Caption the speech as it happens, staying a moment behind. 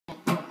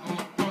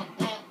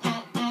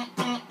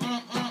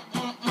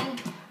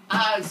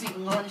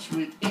lunch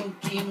with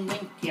Inky and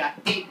Winky. I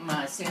ate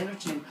my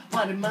sandwich and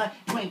wanted my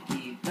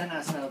Twinkie. Then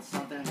I smelled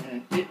something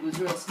and it was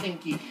real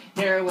stinky.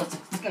 There was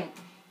a skunk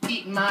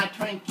eating my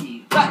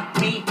Twinkie. Let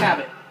me have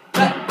it.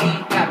 Let me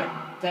have it.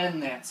 Then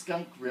that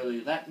skunk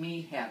really let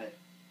me have it.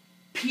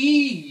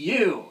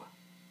 P.U.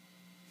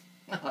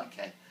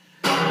 Okay.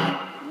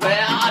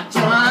 Well,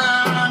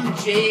 John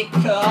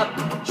Jacob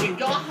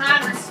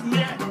Jingleheimer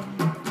Smith,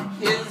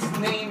 his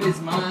name is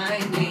my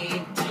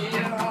name too.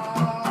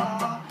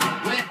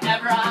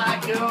 Whenever I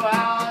go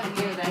out, I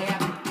hear the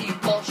happy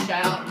people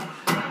shout,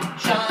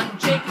 John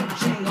Jacob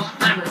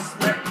Jingleheimer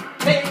Smith.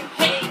 Hey,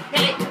 hey,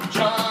 hey,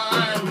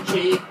 John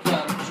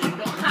Jacob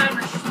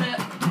Jingleheimer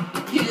Smith,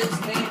 his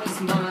name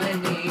is my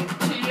name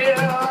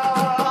too.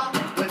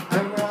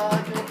 Whenever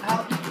I go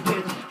out, I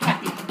hear the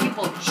happy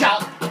people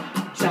shout,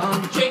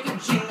 John Jacob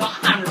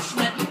Jingleheimer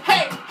Smith.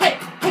 Hey, hey,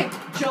 hey,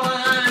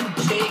 John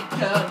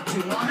Jacob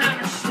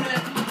Jingleheimer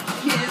Smith.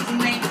 His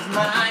name is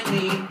my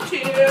name too.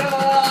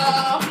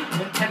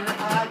 Whenever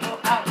I go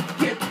out,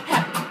 hear the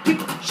happy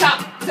people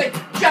shout, say,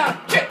 John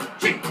Jacob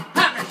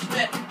Jingleheimer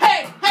Smith.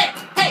 Hey, hey,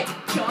 hey,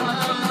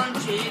 John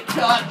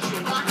Jacob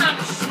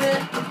Jingleheimer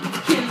Smith.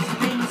 His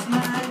name is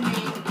my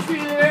name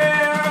too.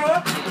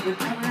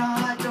 Whenever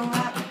I go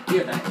out,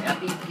 hear the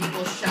happy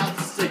people shout,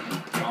 say,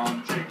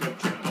 John Jacob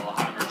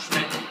Jingleheimer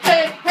Smith.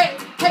 Hey, hey,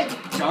 hey,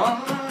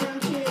 John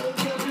Jacob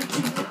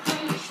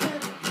Jingleheimer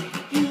Smith.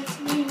 His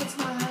name is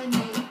my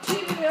name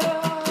too.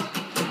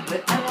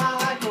 Whenever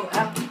I go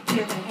out,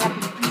 hear the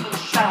happy people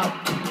shout,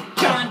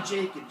 John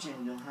Jacob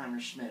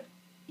Jingleheimer Smith.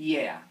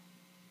 Yeah.